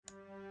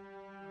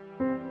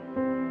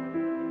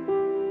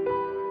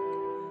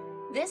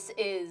This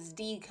is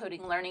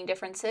Decoding Learning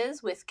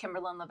Differences with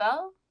Kimberlyn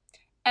Lavelle,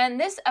 and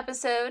this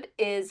episode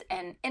is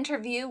an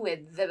interview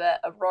with Vibha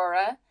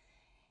Arora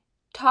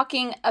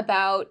talking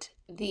about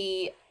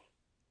the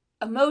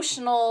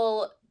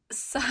emotional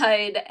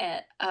side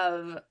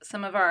of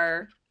some of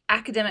our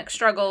academic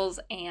struggles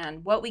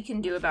and what we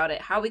can do about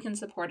it, how we can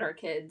support our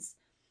kids.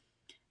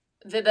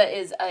 Vibha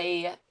is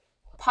a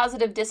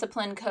positive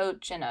discipline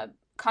coach and a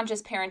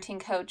conscious parenting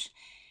coach,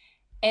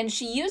 and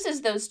she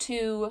uses those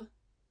two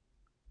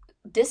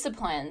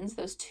disciplines,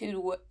 those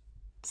two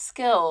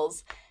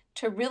skills,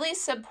 to really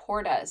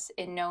support us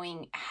in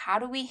knowing how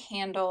do we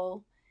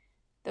handle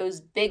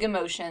those big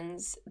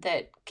emotions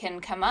that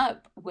can come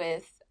up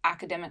with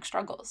academic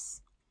struggles.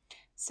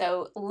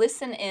 So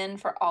listen in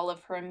for all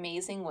of her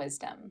amazing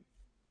wisdom.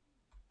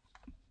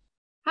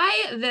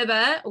 Hi,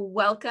 Vibha.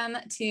 Welcome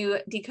to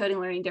Decoding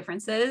Learning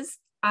Differences.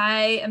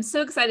 I am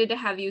so excited to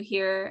have you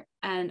here,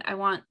 and I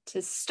want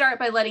to start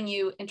by letting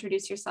you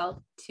introduce yourself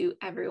to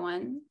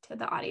everyone, to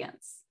the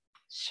audience.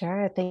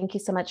 Sure. Thank you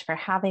so much for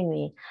having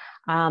me.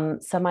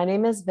 So my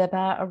name is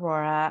Vibha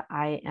Arora.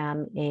 I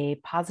am a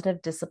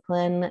positive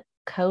discipline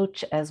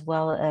coach as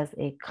well as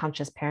a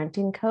conscious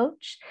parenting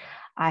coach.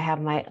 I have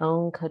my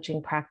own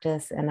coaching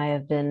practice, and I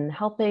have been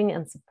helping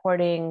and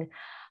supporting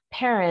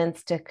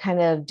parents to kind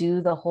of do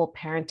the whole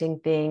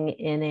parenting thing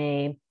in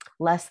a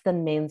less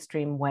than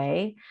mainstream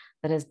way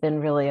that has been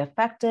really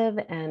effective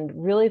and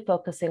really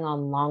focusing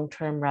on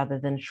long-term rather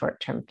than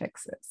short-term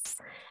fixes.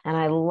 And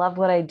I love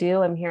what I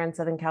do. I'm here in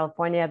Southern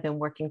California. I've been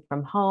working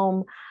from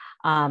home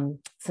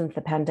since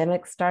the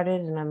pandemic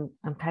started, and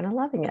I'm kind of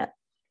loving it.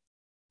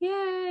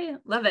 Yay,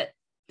 love it.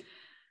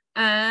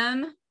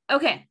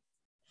 Okay,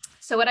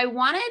 so what I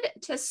wanted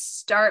to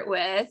start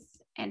with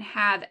and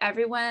have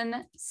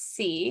everyone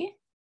see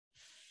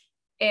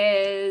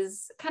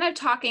is kind of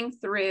talking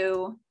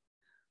through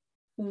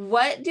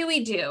what do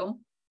we do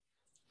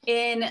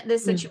in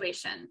this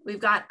situation. We've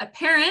got a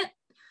parent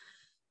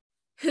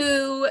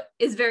who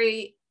is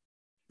very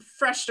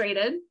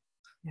frustrated.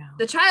 Yeah.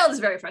 The child is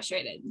very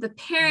frustrated. The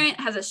parent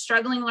has a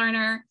struggling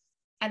learner,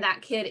 and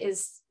that kid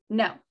is,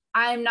 no,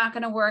 I'm not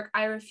going to work.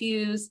 I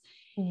refuse.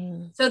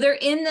 So they're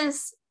in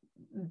this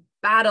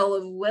battle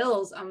of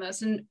wills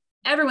almost, and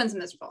everyone's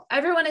miserable.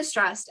 Everyone is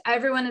stressed.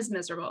 Everyone is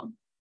miserable.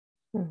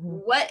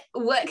 What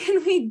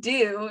can we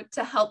do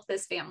to help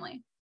this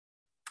family?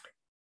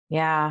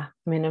 Yeah,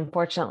 I mean,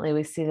 unfortunately,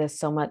 we see this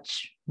so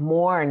much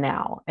more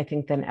now, I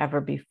think, than ever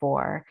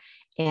before.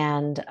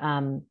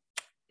 And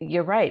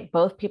you're right.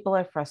 Both people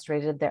are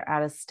frustrated. They're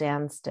at a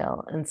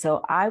standstill. And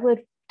so I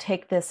would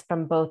take this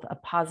from both a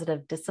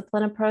positive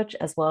discipline approach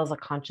as well as a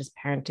conscious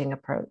parenting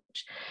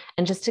approach.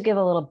 And just to give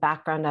a little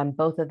background on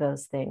both of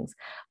those things,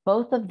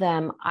 both of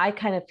them, I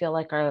kind of feel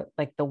like are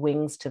like the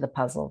wings to the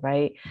puzzle,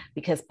 right?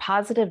 Because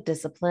positive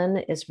discipline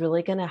is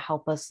really going to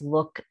help us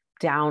look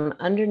down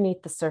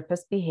underneath the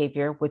surface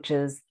behavior, which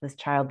is this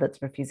child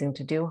that's refusing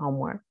to do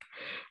homework,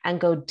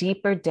 and go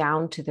deeper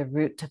down to the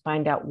root to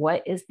find out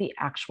what is the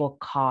actual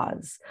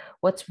cause,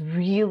 what's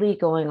really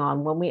going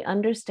on. When we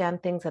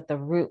understand things at the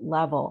root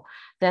level,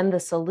 then the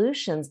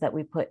solutions that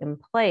we put in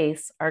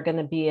place are going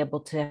to be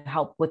able to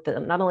help with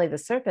not only the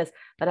surface,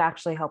 but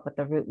actually help at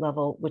the root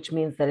level, which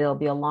means that it'll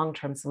be a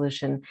long-term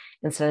solution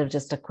instead of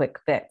just a quick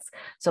fix.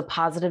 So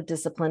positive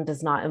discipline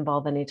does not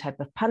involve any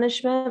type of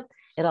punishment.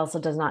 It also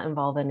does not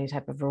involve any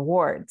type of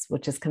rewards,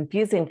 which is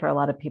confusing for a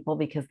lot of people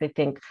because they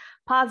think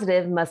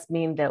positive must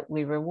mean that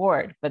we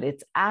reward, but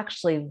it's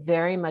actually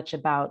very much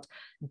about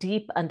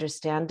deep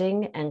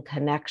understanding and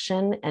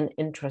connection and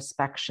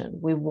introspection.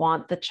 We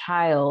want the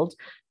child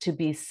to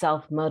be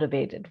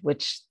self-motivated,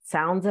 which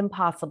sounds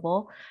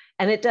impossible.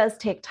 And it does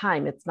take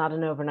time. It's not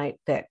an overnight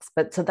fix.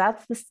 But so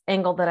that's this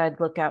angle that I'd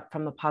look at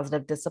from a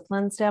positive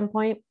discipline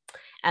standpoint.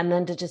 And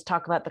then to just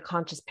talk about the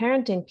conscious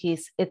parenting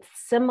piece, it's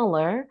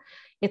similar.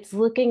 It's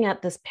looking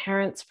at this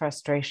parent's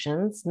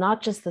frustrations,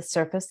 not just the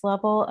surface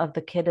level of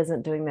the kid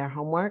isn't doing their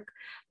homework,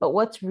 but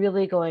what's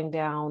really going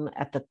down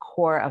at the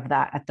core of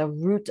that, at the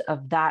root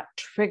of that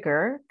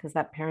trigger, because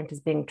that parent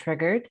is being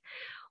triggered.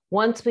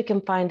 Once we can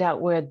find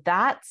out where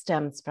that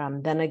stems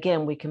from, then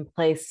again, we can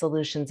place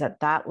solutions at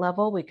that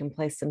level. We can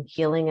place some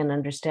healing and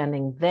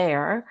understanding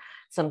there,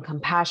 some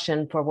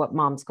compassion for what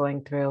mom's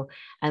going through.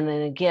 And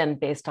then again,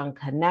 based on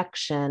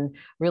connection,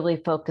 really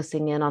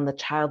focusing in on the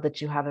child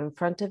that you have in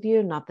front of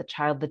you, not the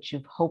child that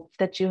you've hoped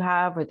that you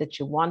have or that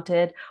you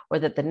wanted or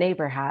that the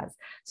neighbor has.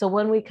 So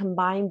when we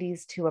combine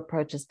these two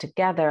approaches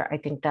together, I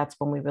think that's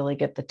when we really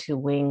get the two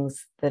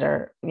wings that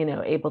are,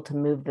 able to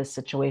move this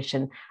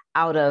situation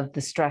out of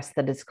the stress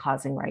that it's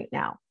causing right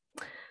now.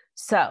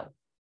 So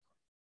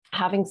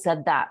having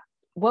said that,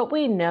 what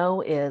we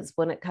know is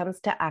when it comes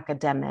to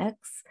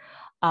academics,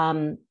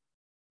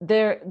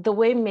 the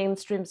way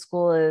mainstream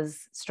school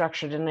is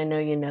structured, and I know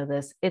you know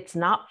this, it's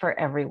not for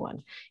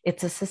everyone.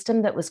 It's a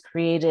system that was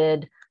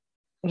created,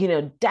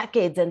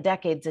 decades and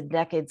decades and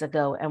decades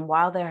ago. And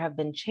while there have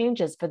been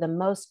changes, for the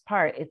most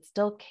part, it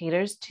still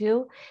caters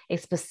to a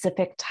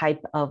specific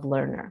type of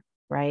learner.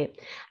 right?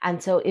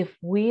 And so if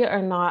we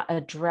are not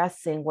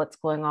addressing what's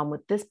going on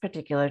with this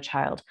particular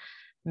child,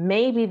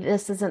 maybe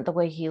this isn't the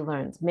way he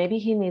learns. Maybe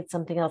he needs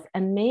something else.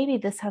 And maybe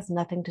this has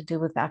nothing to do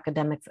with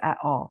academics at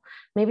all.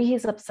 Maybe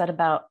he's upset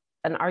about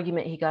an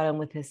argument he got in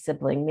with his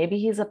sibling. Maybe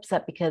he's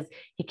upset because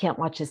he can't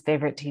watch his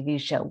favorite TV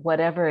show,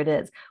 whatever it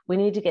is. We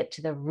need to get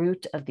to the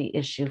root of the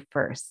issue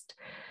first.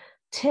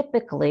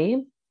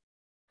 Typically,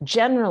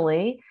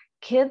 generally,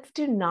 kids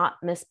do not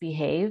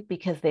misbehave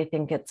because they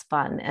think it's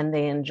fun and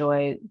they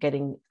enjoy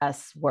getting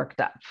us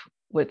worked up,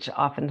 which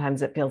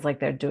oftentimes it feels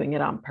like they're doing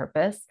it on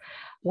purpose.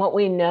 What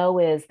we know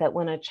is that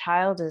when a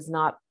child is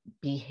not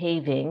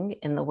behaving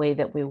in the way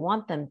that we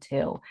want them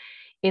to,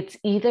 it's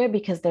either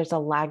because there's a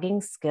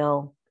lagging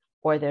skill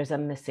or there's a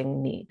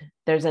missing need.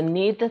 There's a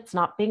need that's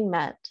not being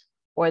met,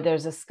 or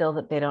there's a skill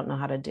that they don't know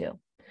how to do.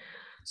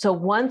 So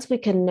once we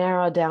can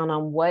narrow down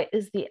on what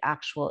is the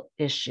actual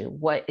issue,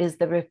 what is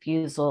the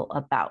refusal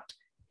about?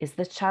 Is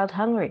this child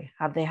hungry?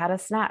 Have they had a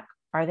snack?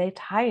 Are they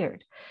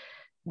tired?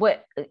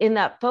 What in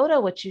that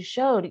photo, which you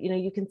showed,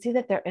 you can see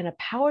that they're in a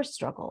power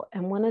struggle.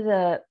 And one of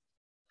the,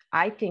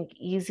 I think,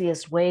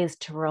 easiest ways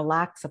to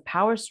relax a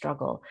power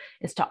struggle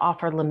is to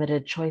offer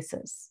limited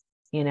choices.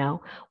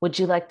 Would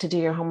you like to do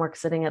your homework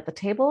sitting at the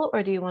table,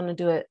 or do you want to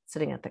do it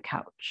sitting at the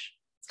couch?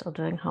 Still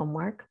doing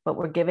homework, but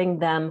we're giving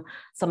them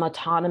some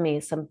autonomy,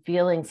 some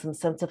feeling, some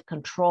sense of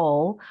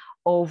control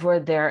over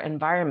their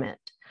environment,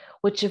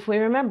 which, if we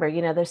remember,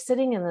 they're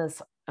sitting in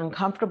this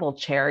uncomfortable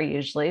chair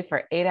usually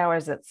for 8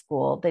 hours at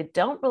school. They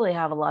don't really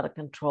have a lot of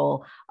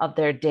control of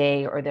their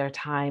day or their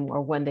time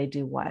or when they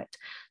do what.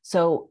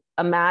 So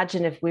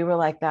imagine if we were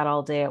like that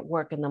all day at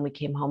work and then we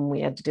came home and we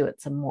had to do it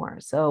some more.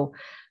 So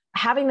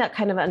having that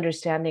kind of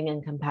understanding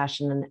and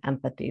compassion and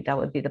empathy, that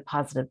would be the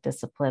positive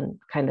discipline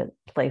kind of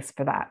place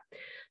for that.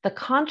 The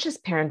conscious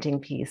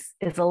parenting piece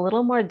is a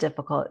little more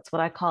difficult. It's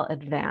what I call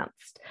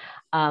advanced,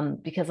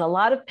 because a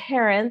lot of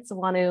parents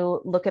want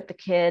to look at the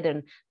kid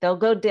and they'll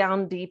go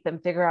down deep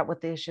and figure out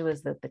what the issue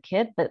is with the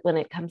kid. But when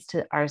it comes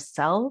to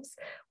ourselves,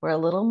 we're a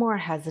little more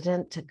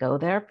hesitant to go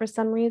there for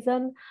some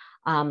reason.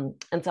 And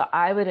so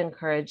I would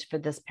encourage for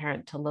this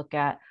parent to look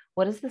at,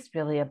 what is this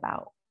really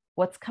about?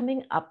 What's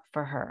coming up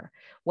for her?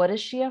 What is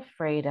she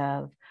afraid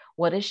of?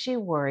 What is she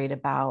worried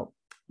about?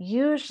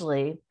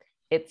 Usually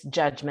it's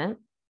judgment,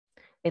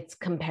 it's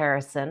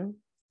comparison,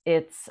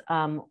 it's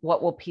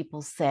what will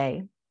people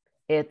say?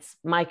 It's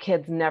my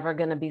kid's never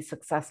going to be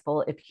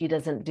successful if he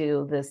doesn't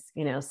do this,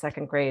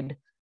 second grade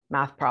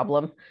math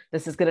problem.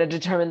 This is going to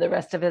determine the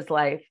rest of his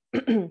life.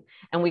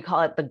 And we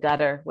call it the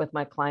gutter with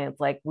my clients.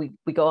 Like we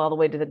go all the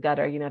way to the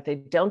gutter. If they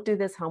don't do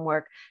this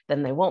homework,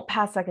 then they won't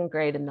pass second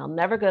grade and they'll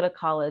never go to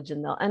college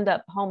and they'll end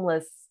up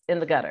homeless in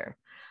the gutter.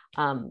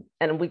 And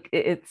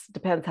it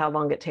depends how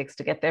long it takes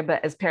to get there.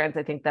 But as parents,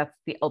 I think that's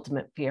the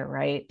ultimate fear,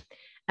 right?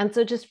 And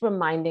so just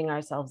reminding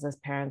ourselves as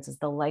parents is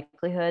the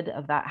likelihood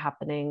of that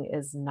happening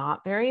is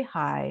not very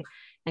high.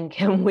 And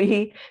can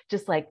we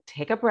just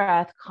take a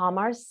breath, calm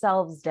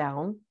ourselves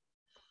down?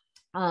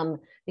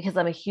 Because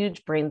I'm a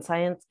huge brain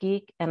science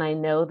geek, and I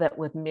know that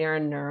with mirror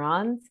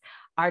neurons,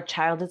 our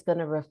child is going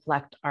to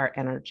reflect our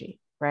energy,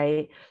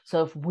 right?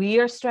 So if we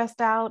are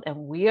stressed out and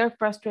we are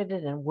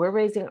frustrated and we're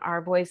raising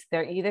our voice,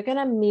 they're either going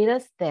to meet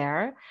us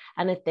there.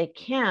 And if they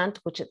can't,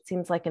 which it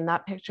seems like in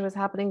that picture was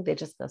happening, they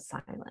just go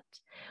silent,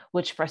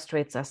 which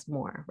frustrates us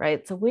more,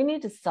 right? So we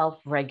need to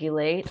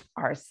self-regulate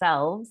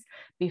ourselves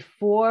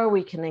before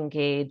we can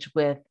engage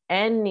with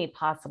any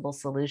possible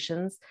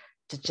solutions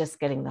to just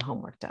getting the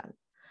homework done.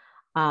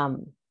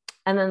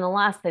 And then the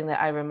last thing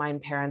that I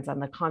remind parents on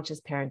the conscious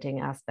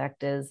parenting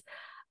aspect is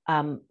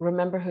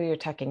remember who you're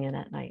tucking in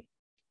at night.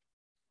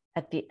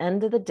 At the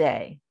end of the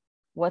day,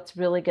 what's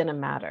really going to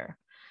matter?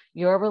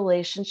 Your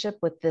relationship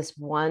with this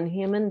one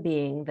human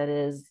being that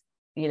is,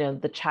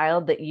 the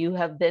child that you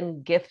have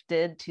been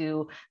gifted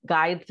to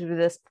guide through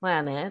this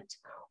planet,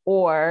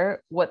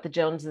 or what the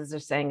Joneses are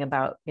saying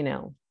about,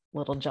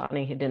 little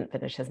Johnny who didn't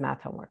finish his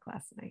math homework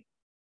last night.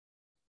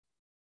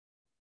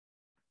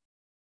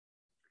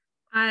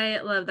 I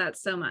love that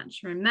so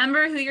much.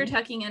 Remember who you're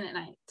tucking in at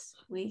night.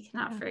 We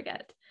cannot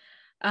forget.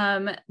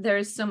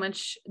 There's so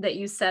much that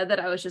you said that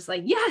I was just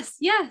like, yes.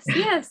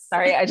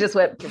 Sorry, I just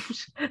went,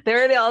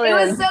 there it all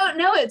is.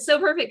 It's so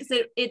perfect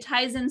because it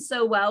ties in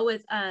so well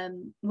with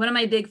one of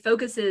my big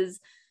focuses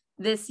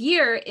this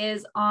year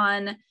is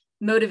on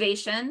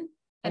motivation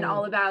and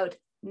all about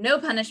no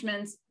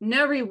punishments,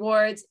 no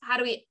rewards. How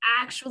do we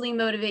actually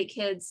motivate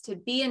kids to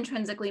be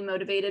intrinsically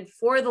motivated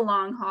for the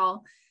long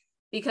haul?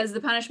 Because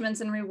the punishments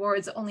and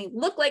rewards only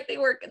look like they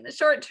work in the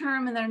short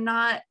term and they're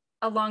not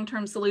a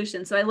long-term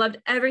solution. So I loved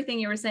everything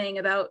you were saying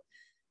about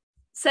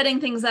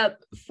setting things up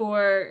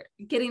for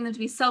getting them to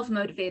be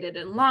self-motivated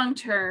and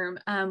long-term.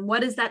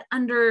 What is that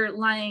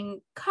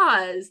underlying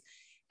cause?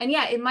 And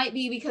yeah, it might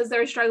be because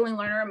they're a struggling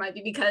learner. It might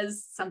be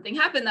because something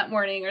happened that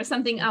morning or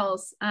something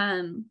else.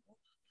 And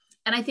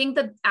I think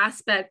the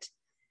aspect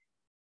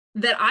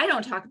that I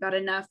don't talk about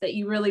enough that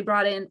you really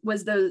brought in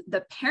was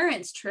the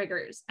parents'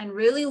 triggers, and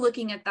really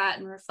looking at that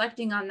and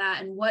reflecting on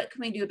that and what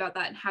can we do about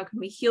that and how can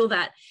we heal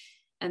that.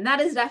 And that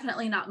is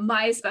definitely not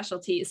my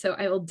specialty. So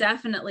I will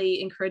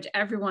definitely encourage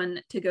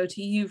everyone to go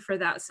to you for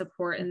that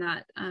support and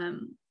that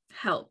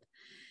help.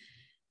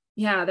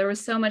 Yeah, there was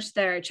so much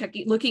there.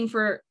 Looking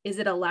for, is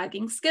it a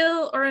lagging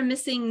skill or a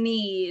missing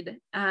need?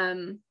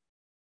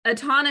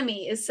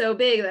 Autonomy is so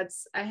big.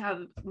 I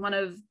have one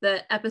of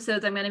the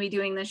episodes I'm going to be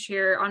doing this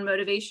year on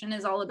motivation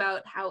is all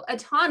about how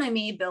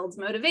autonomy builds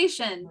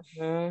motivation.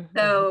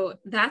 So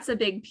that's a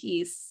big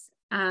piece.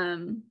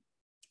 And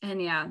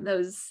yeah,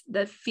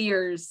 the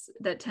fears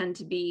that tend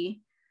to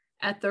be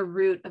at the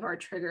root of our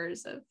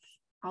triggers of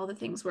all the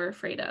things we're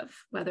afraid of,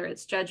 whether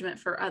it's judgment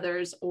for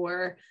others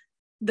or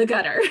the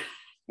gutter.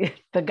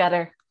 The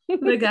gutter.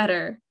 The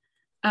gutter.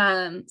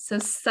 So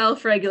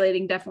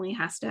self-regulating definitely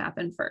has to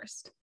happen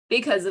first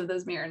because of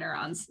those mirror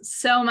neurons.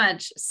 So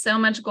much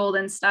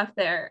golden stuff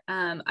there.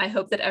 I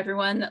hope that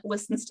everyone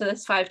listens to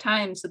this 5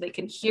 times so they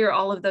can hear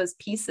all of those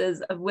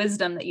pieces of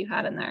wisdom that you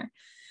had in there.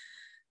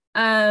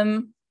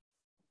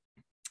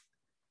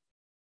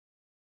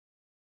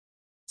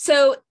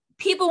 So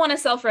people want to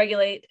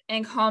self-regulate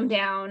and calm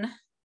down.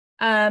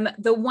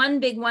 The one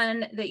big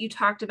one that you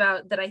talked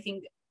about that I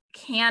think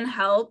can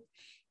help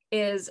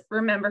is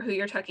remember who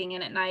you're tucking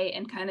in at night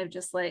and kind of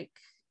just like,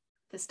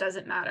 this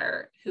doesn't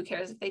matter. Who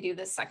cares if they do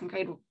this 2nd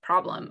grade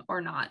problem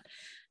or not?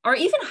 Or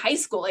even high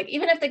school, like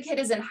even if the kid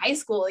is in high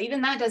school,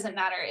 even that doesn't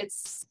matter.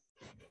 It's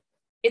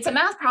a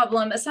math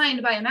problem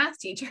assigned by a math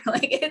teacher.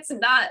 Like it's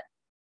not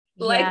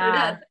life or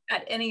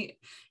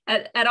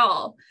death at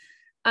all.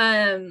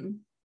 And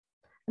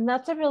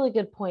that's a really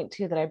good point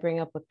too, that I bring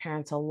up with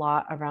parents a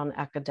lot around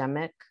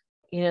academic,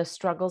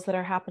 struggles that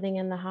are happening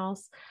in the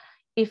house.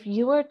 If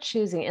you are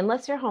choosing,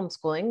 unless you're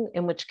homeschooling,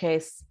 in which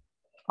case,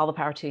 all the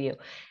power to you.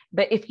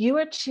 But if you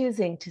are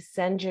choosing to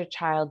send your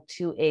child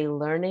to a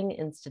learning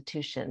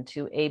institution,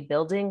 to a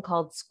building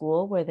called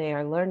school where they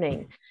are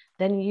learning,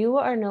 then you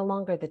are no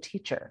longer the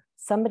teacher.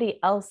 Somebody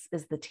else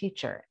is the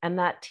teacher. And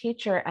that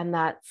teacher and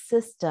that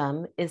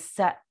system is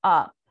set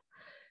up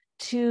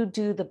to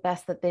do the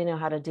best that they know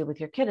how to do with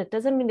your kid. It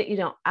doesn't mean that you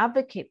don't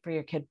advocate for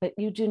your kid, but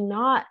you do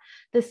not,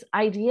 this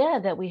idea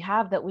that we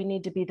have that we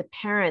need to be the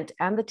parent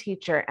and the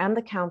teacher and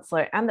the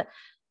counselor and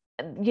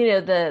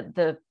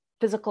the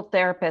physical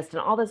therapist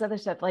and all this other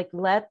stuff, like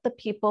let the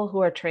people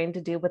who are trained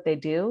to do what they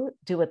do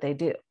what they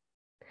do.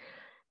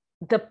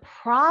 The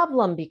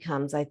problem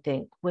becomes, I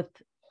think,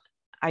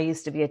 I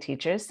used to be a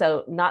teacher,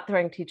 so not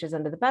throwing teachers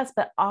under the bus,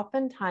 but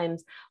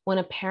oftentimes when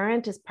a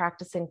parent is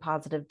practicing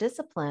positive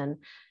discipline,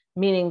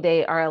 meaning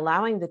they are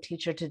allowing the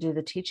teacher to do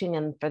the teaching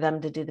and for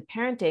them to do the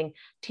parenting,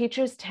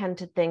 teachers tend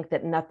to think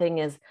that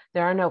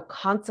there are no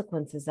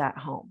consequences at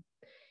home.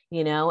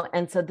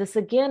 And so this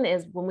again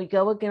is when we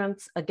go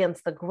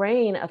against the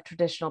grain of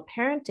traditional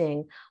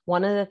parenting.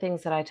 One of the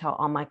things that I tell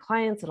all my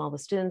clients and all the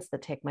students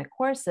that take my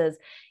courses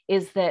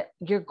is that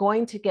you're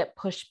going to get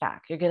pushback.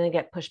 You're going to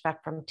get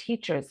pushback from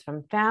teachers,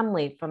 from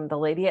family, from the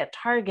lady at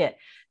Target,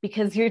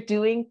 because you're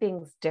doing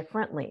things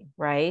differently,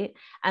 right?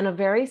 And a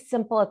very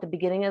simple at the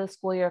beginning of the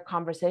school year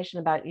conversation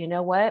about, you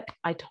know what,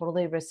 I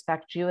totally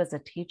respect you as a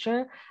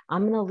teacher.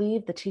 I'm going to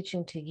leave the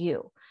teaching to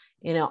you.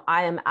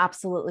 I am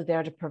absolutely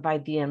there to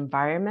provide the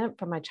environment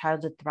for my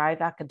child to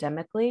thrive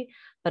academically.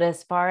 But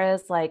as far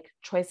as like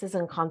choices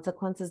and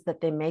consequences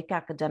that they make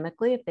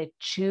academically, if they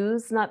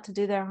choose not to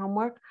do their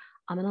homework,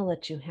 I'm going to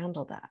let you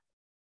handle that.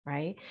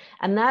 Right.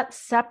 And that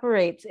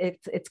separates,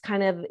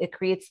 it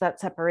creates that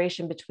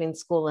separation between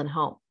school and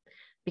home.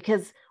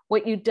 Because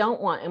what you don't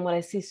want, and what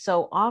I see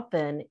so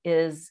often,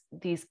 is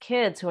these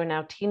kids who are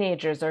now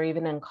teenagers or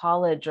even in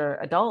college or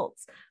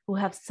adults who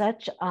have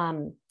such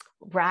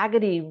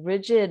raggedy,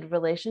 rigid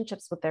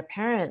relationships with their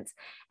parents.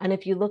 And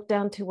if you look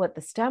down to what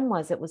the stem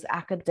was, it was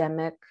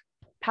academic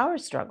power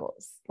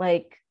struggles.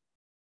 Like,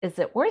 is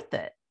it worth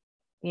it?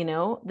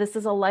 This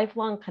is a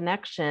lifelong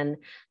connection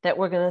that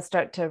we're going to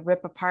start to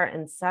rip apart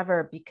and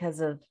sever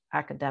because of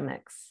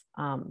academics.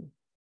 I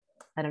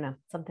don't know,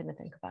 something to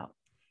think about.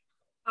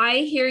 I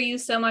hear you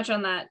so much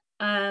on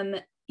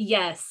that.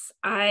 Yes,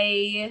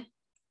 I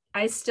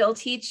still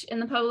teach in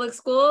the public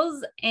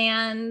schools,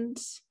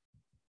 and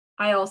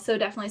I also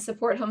definitely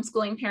support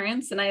homeschooling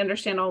parents, and I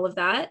understand all of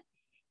that.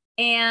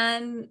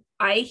 And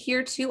I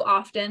hear too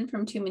often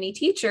from too many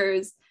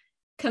teachers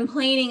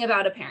complaining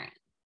about a parent,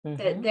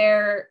 that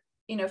they're,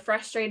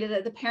 frustrated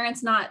that the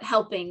parent's not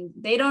helping.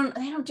 They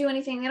don't do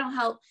anything. They don't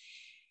help.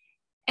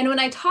 And when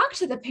I talk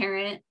to the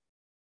parent,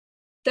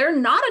 they're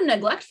not a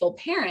neglectful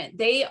parent.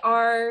 They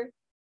are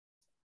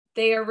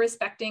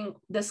respecting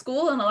the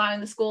school and allowing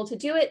the school to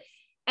do it.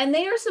 And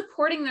they are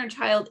supporting their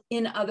child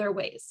in other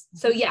ways.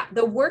 So yeah,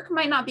 the work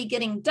might not be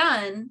getting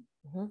done,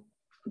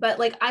 but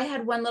like I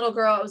had one little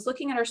girl, I was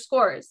looking at her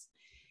scores.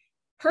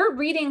 Her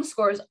reading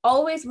scores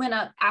always went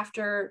up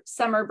after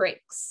summer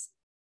breaks.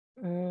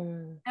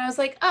 And I was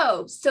like,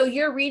 oh, so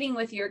you're reading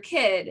with your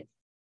kid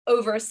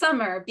over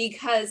summer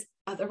because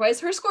otherwise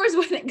her scores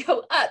wouldn't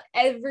go up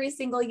every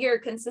single year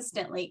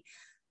consistently.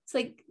 It's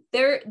like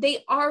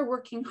they are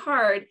working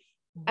hard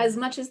as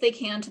much as they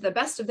can to the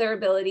best of their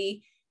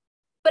ability.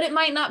 But it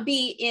might not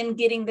be in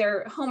getting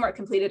their homework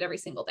completed every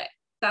single day.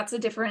 That's a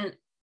different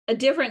a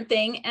different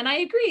thing. And I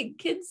agree,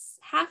 kids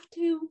have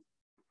to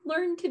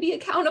learn to be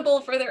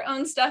accountable for their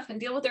own stuff and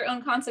deal with their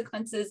own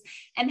consequences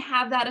and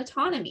have that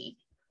autonomy.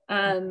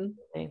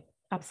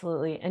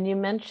 Absolutely. And you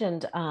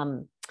mentioned,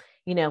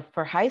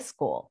 for high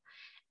school,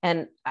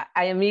 and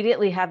I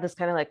immediately had this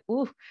kind of like,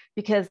 ooh,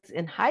 because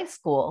in high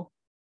school,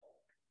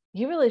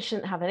 you really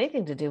shouldn't have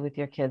anything to do with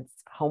your kids'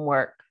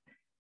 homework,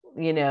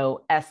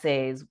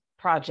 essays,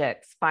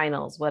 projects,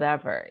 finals,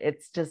 whatever.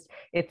 It's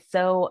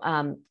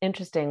so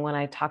interesting when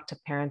I talk to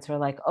parents who are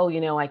like, oh,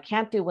 I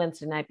can't do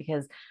Wednesday night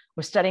because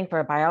we're studying for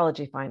a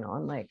biology final.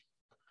 I'm like,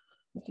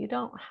 you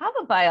don't have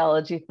a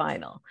biology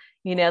final.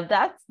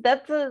 That's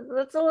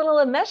a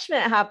little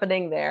enmeshment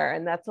happening there,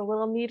 and that's a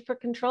little need for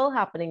control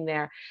happening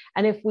there.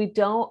 And if we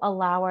don't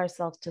allow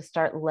ourselves to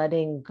start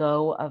letting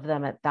go of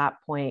them at that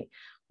point,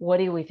 what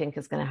do we think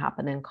is going to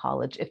happen in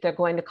college? If they're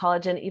going to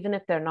college, and even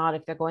if they're not,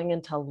 if they're going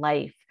into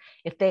life,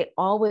 if they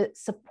always,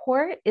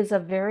 support is a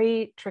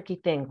very tricky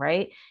thing,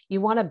 right?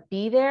 You want to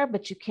be there,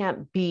 but you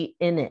can't be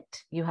in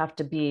it. You have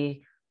to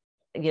be,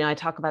 I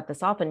talk about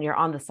this often, you're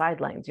on the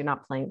sidelines, you're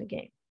not playing the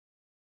game.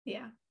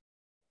 Yeah.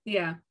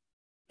 Yeah.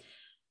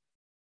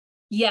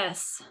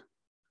 Yes.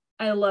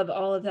 I love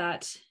all of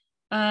that.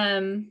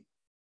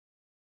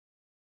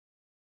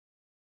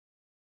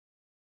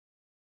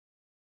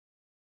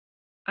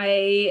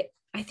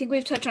 I think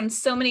we've touched on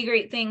so many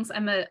great things.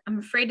 I'm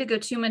afraid to go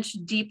too much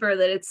deeper,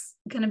 that it's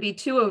going to be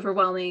too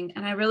overwhelming.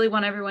 And I really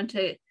want everyone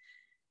to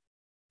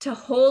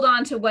hold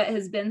on to what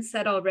has been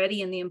said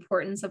already and the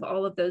importance of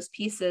all of those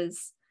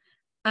pieces.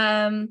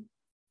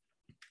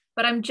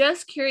 But I'm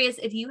just curious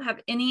if you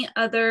have any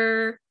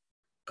other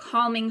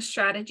calming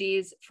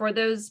strategies for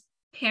those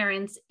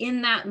parents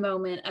in that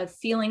moment of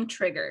feeling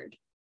triggered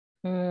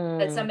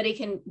that somebody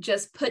can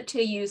just put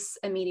to use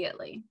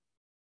immediately.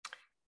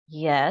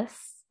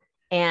 Yes.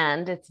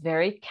 And it's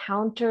very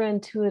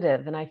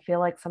counterintuitive. And I feel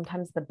like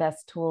sometimes the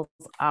best tools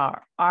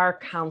are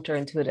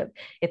counterintuitive.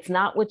 It's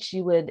not what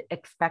you would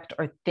expect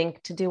or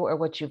think to do or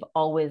what you've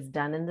always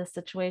done in this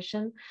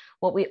situation.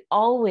 What we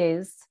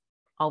always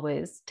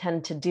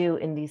tend to do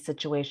in these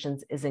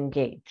situations is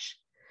engage.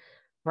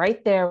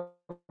 Right there,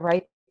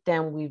 right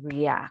then we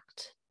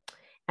react.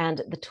 And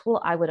the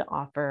tool I would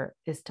offer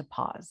is to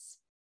pause.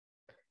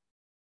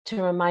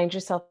 To remind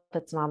yourself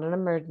it's not an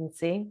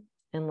emergency.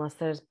 Unless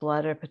there's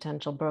blood or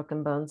potential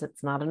broken bones,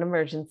 it's not an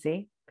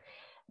emergency.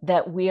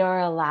 That we are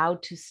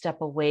allowed to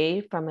step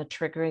away from a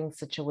triggering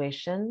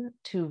situation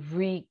to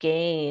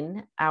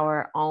regain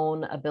our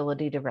own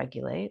ability to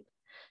regulate,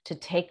 to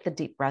take the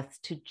deep breaths,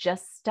 to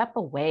just step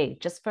away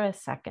just for a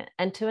second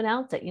and to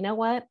announce it. You know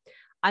what?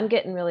 I'm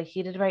getting really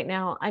heated right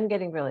now. I'm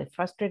getting really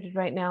frustrated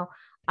right now.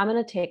 I'm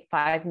going to take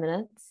 5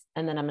 minutes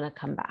and then I'm going to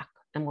come back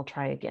and we'll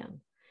try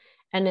again.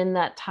 And in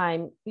that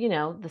time,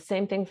 the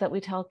same things that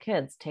we tell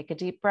kids, take a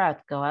deep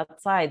breath, go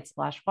outside,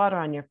 splash water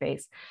on your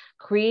face.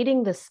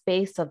 Creating the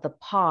space of the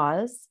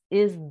pause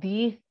is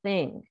the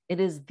thing. It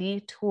is the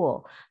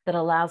tool that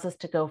allows us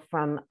to go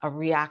from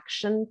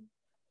reacting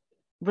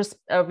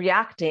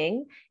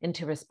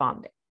into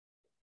responding,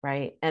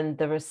 right? And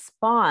the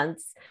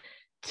response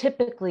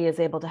typically is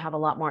able to have a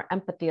lot more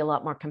empathy, a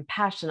lot more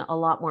compassion, a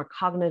lot more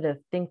cognitive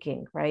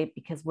thinking, right?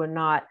 Because we're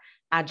not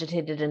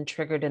agitated and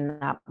triggered in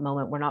that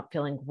moment. We're not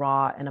feeling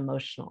raw and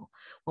emotional.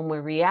 When we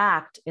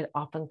react, it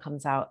often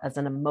comes out as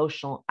an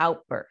emotional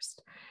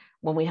outburst.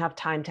 When we have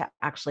time to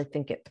actually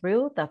think it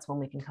through, that's when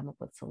we can come up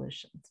with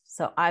solutions.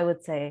 So I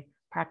would say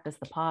practice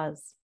the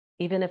pause,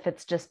 even if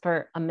it's just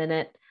for a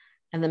minute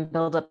and then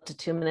build up to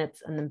 2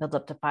 minutes and then build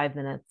up to 5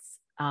 minutes.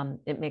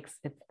 It's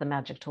the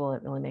magic tool.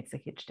 It really makes a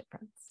huge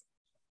difference.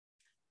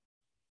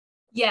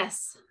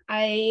 Yes,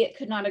 I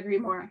could not agree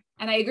more.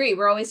 And I agree.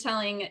 We're always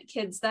telling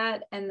kids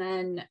that, and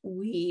then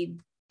we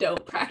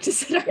don't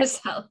practice it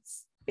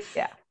ourselves.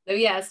 Yeah. So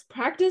yes,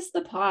 practice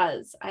the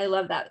pause. I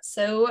love that.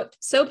 So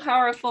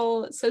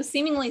powerful, so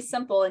seemingly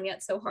simple, and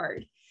yet so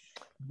hard.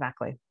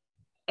 Exactly.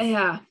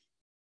 Yeah.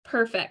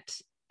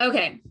 Perfect.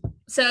 Okay.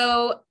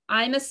 So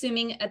I'm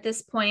assuming at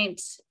this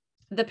point,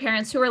 the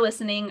parents who are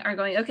listening are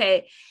going,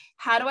 okay,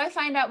 how do I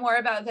find out more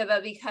about Viva?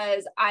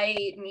 Because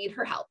I need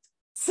her help.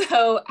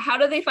 So how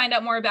do they find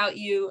out more about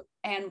you,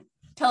 and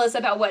tell us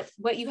about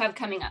what you have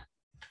coming up?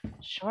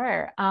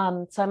 Sure.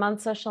 So I'm on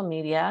social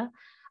media,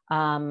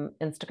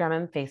 Instagram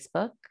and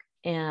Facebook.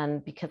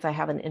 And because I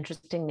have an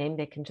interesting name,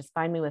 they can just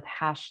find me with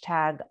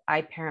hashtag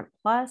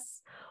iParentPlus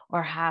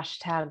or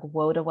hashtag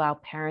Woe to Wow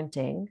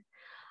Parenting.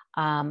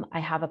 I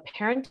have a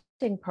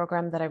parenting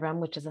program that I run,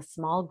 which is a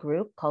small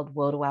group called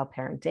Woe to Wow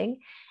Parenting.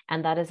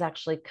 And that is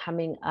actually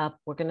coming up.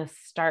 We're going to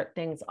start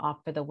things off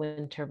for the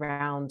winter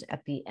round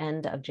at the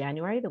end of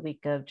January, the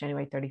week of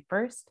January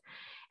 31st.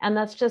 And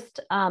that's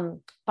just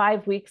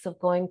 5 weeks of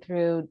going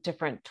through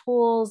different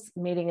tools,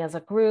 meeting as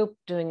a group,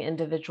 doing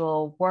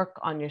individual work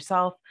on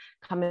yourself,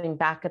 coming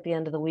back at the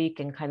end of the week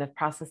and kind of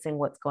processing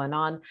what's going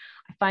on.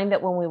 I find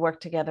that when we work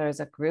together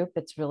as a group,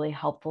 it's really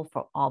helpful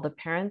for all the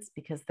parents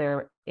because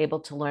they're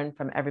able to learn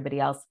from everybody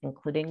else,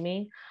 including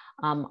me.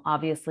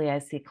 Obviously, I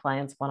see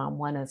clients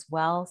one-on-one as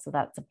well, so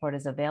that support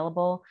is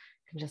available.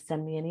 You can just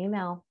send me an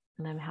email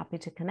and I'm happy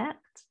to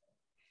connect.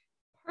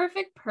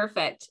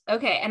 Perfect.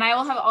 Okay. And I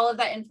will have all of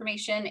that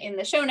information in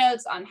the show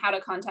notes on how to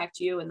contact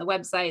you and the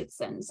websites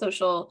and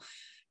social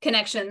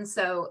connections.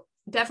 So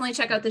definitely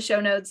check out the show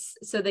notes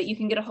so that you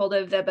can get a hold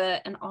of Vibha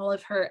and all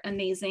of her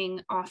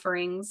amazing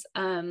offerings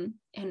and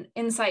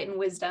insight and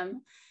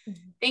wisdom.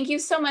 Mm-hmm. Thank you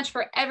so much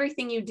for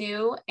everything you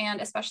do,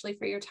 and especially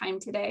for your time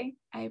today.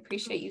 I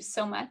appreciate you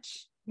so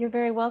much. You're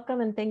very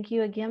welcome. And thank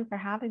you again for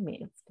having me.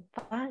 It's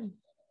been fun.